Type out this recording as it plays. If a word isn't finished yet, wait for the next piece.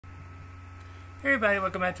Hey everybody,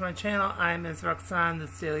 welcome back to my channel. I'm Ms. Roxanne,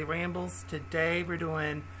 this is Daily Rambles. Today we're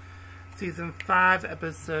doing Season 5,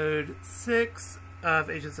 Episode 6 of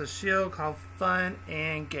Agents of S.H.I.E.L.D. called Fun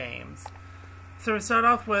and Games. So we start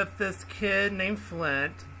off with this kid named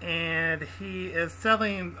Flint, and he is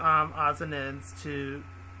selling odds and ends to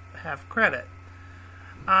have credit.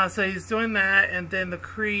 So he's doing that, and then the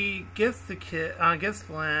Kree gets gets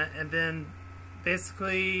Flint, and then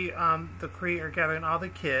basically the Kree are gathering all the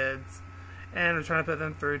kids and are trying to put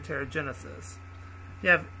them through Terrigenesis. You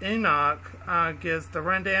have Enoch gives the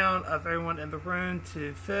rundown of everyone in the room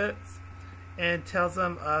to Fitz and tells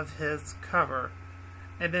them of his cover.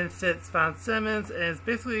 And then Fitz finds Simmons and is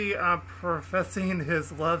basically professing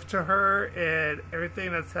his love to her and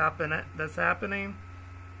everything that's happening.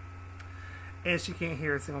 And she can't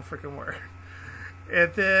hear a single freaking word.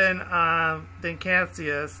 And then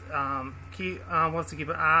Cassius wants to keep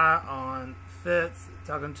an eye on Fitz,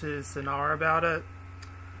 talking to Sonara about it.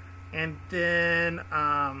 And then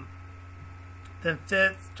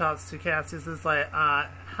Fitz talks to Cassius. It's like,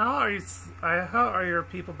 how are your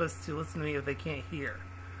people supposed to listen to me if they can't hear?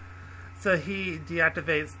 So he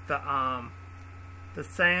deactivates the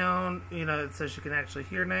sound, so she can actually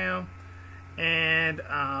hear now. And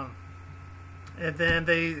then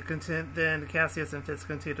then Cassius and Fitz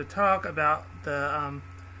continue to talk about the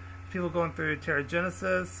people going through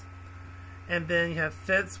Terrigenesis. And then you have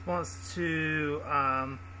Fitz wants to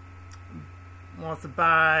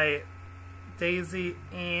buy Daisy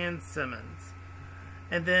and Simmons.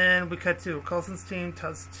 And then we cut to Coulson's team,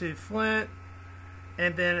 talks to Flint.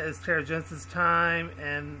 And then it's Terrigenesis time,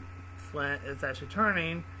 and Flint is actually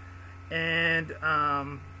turning. And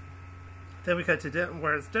then we cut to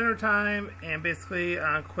where it's dinner time, and basically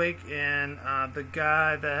Quake and the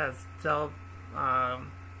guy that has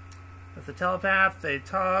as a telepath, they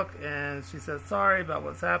talk, and she says sorry about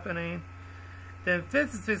what's happening. Then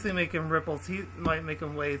Fitz is basically making ripples. He's like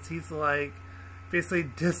making waves. He's like basically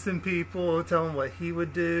dissing people, telling what he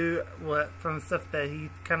would do, from stuff that he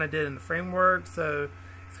kind of did in the framework. So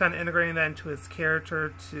he's kind of integrating that into his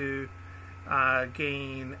character to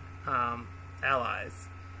gain allies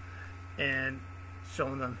and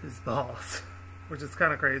showing them who's boss, which is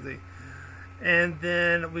kind of crazy. And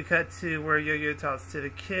then we cut to where Yo-Yo talks to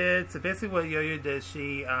the kids. So basically what Yo-Yo did,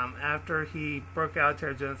 she, after he broke out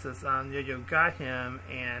Terrigenesis, Yo-Yo got him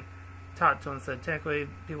and talked to him. So technically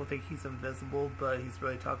people think he's invisible, but he's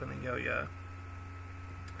really talking to Yo-Yo.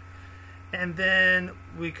 And then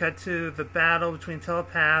we cut to the battle between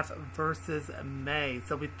Telepath versus May.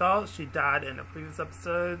 So we thought she died in a previous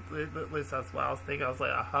episode. At least that's what I was thinking. I was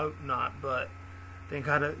like, I hope not, but thank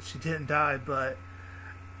God she didn't die. But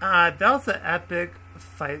that was an epic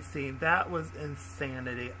fight scene. That was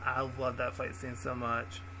insanity. I love that fight scene so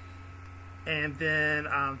much. And then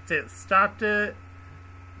Fitz stopped it.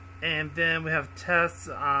 And then we have Tess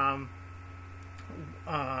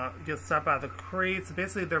get stopped by the Kree. So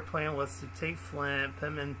basically their plan was to take Flint, put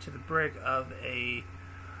him into the brig of a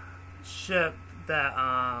ship that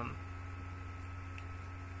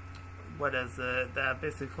that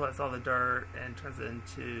basically collects all the dirt and turns it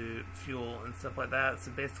into fuel and stuff like that.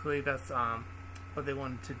 So basically that's what they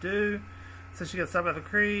wanted to do. So she gets stopped by the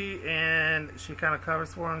Kree, and she kind of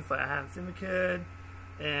covers for him. It's like, I hadn't seen the kid,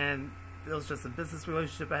 and it was just a business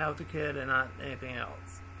relationship I have with the kid and not anything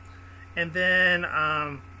else. And then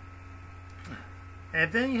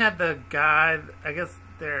you have the guy, I guess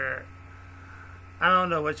I don't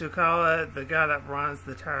know what you call it, the guy that runs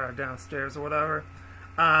the tower downstairs or whatever.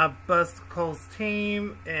 Bust Cole's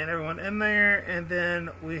team and everyone in there, and then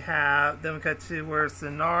we cut to where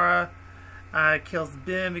Sonara kills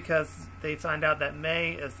Ben because they find out that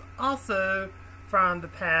May is also from the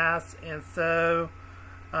past, and so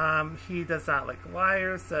he does not like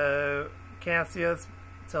liars. So Cassius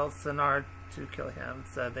tells Sonara to kill him.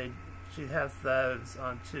 So she has those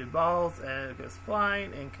on 2 balls, and it goes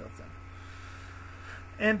flying and kills him.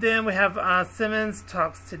 And then we have Simmons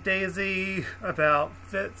talks to Daisy about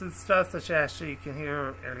Fitz and stuff, so she actually can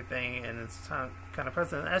hear everything, and it's kind of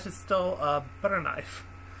present. Actually stole a butter knife.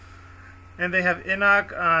 And they have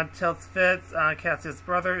Enoch tells Fitz Cassius'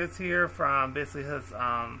 brother is here from basically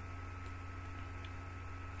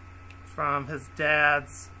from his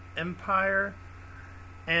dad's empire.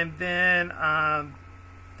 And then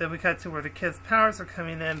we cut to where the kids' powers are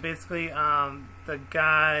coming in. Basically, the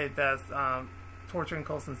guy that's torturing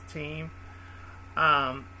Coulson's team,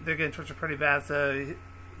 they're getting tortured pretty bad. So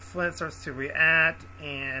Flint starts to react,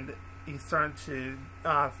 and he's starting to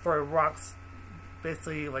throw rocks,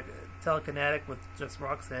 basically like telekinetic with just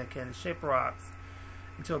rocks, and it can shape rocks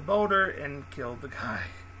into a boulder and kill the guy.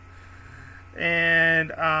 And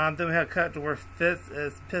then we have a cut to where Fitz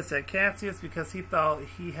is pissed at Cassius because he thought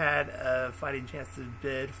he had a fighting chance to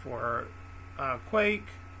bid for Quake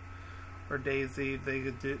or Daisy.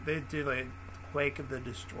 They do like Quake the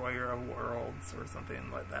Destroyer of Worlds or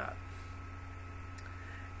something like that.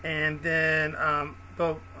 And then, hang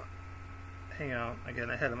on, I'm getting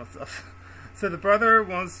ahead of myself. So the brother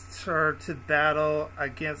wants her to battle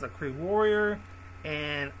against a Kree warrior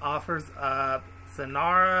and offers up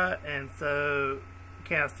Sonara, and so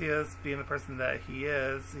Cassius, being the person that he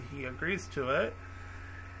is, he agrees to it.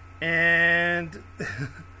 And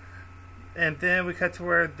and then we cut to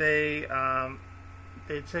where they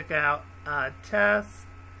took out Tess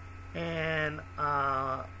and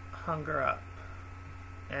hung her up,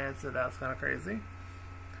 and so that's kind of crazy.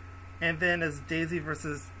 And then it's Daisy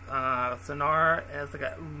versus Sonara, and it's like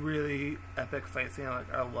a really epic fight scene.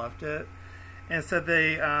 Like, I loved it. And so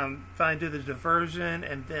they finally do the diversion,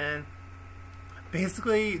 and then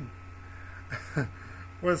basically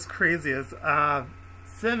what's crazy is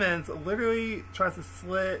Simmons literally tries to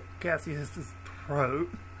slit Cassius's throat.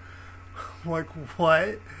 Like,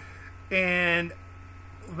 what? And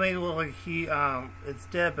made it look like he is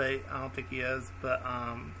dead, but I don't think he is. But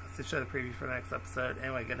to show the preview for the next episode.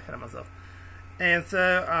 Anyway, getting ahead of myself. And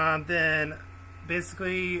so then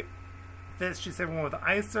basically Fitz shoots everyone with the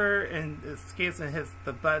icer and escapes and hits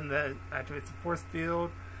the button that activates the force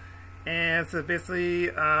field. And so basically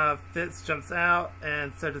Fitz jumps out,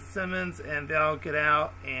 and so does Simmons, and they all get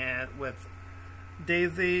out and with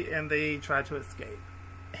Daisy, and they try to escape.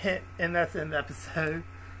 And that's the end of the episode.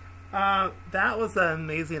 That was an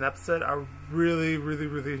amazing episode. I really, really,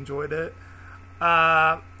 really enjoyed it.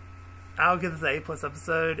 I'll give this an A+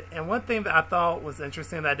 episode. And one thing that I thought was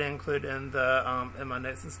interesting that I didn't include in the in my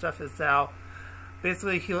notes and stuff is how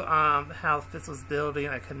basically how Fitz was building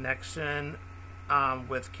a connection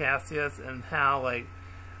with Cassius, and how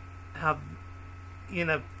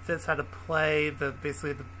Fitz had to play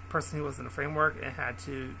basically the person who was in the framework, and had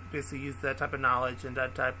to basically use that type of knowledge and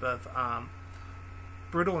that type of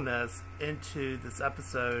brutalness into this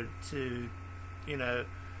episode to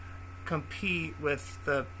compete with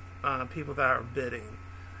the people that are bidding.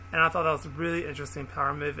 And I thought that was a really interesting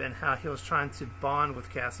power move, and how he was trying to bond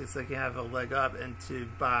with Cassius so he can have a leg up and to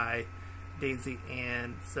buy Daisy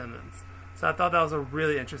and Simmons. So I thought that was a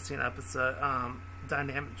really interesting episode,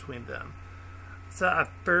 dynamic between them. So I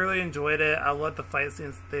thoroughly enjoyed it. I loved the fight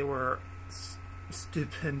scenes. They were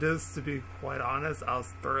stupendous, to be quite honest. I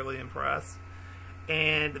was thoroughly impressed.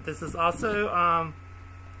 And this is also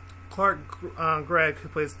Clark Gregg, who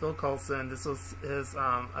plays Phil Coulson. This was his,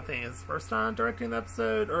 I think, his first time directing the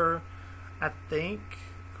episode, or I think,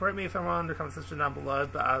 correct me if I'm wrong in the conversation down below,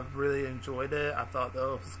 but I really enjoyed it. I thought that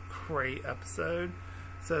was a great episode.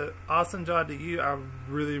 So, awesome job to you. I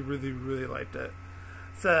really, really, really liked it.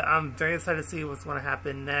 So, I'm very excited to see what's going to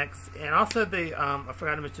happen next. And also, I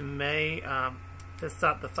forgot to mention May, to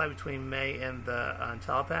stop the fight between May and the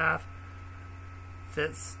telepath.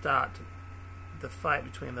 Fitz stopped the fight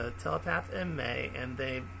between the telepath and May, and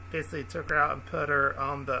they basically took her out and put her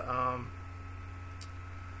on the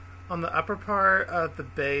upper part of the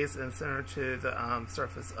base and sent her to the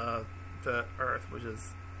surface of the Earth, which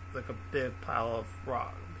is like a big pile of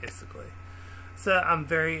rock, basically. So I'm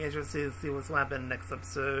very interested to see what's going to happen in the next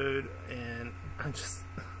episode, and I'm just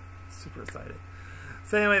super excited.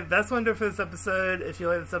 So anyway, that's what I'm doing for this episode. If you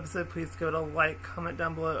like this episode, please give it a like, comment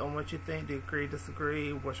down below on what you think. Do you agree,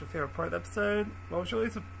 disagree? What's your favorite part of the episode? What was your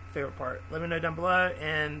least favorite part? Let me know down below,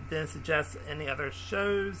 and then suggest any other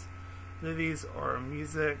shows, movies, or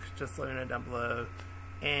music. Just let me know down below,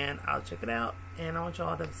 and I'll check it out. And I want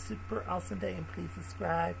y'all to have a super awesome day, and please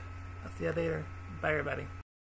subscribe. I'll see you later. Bye, everybody.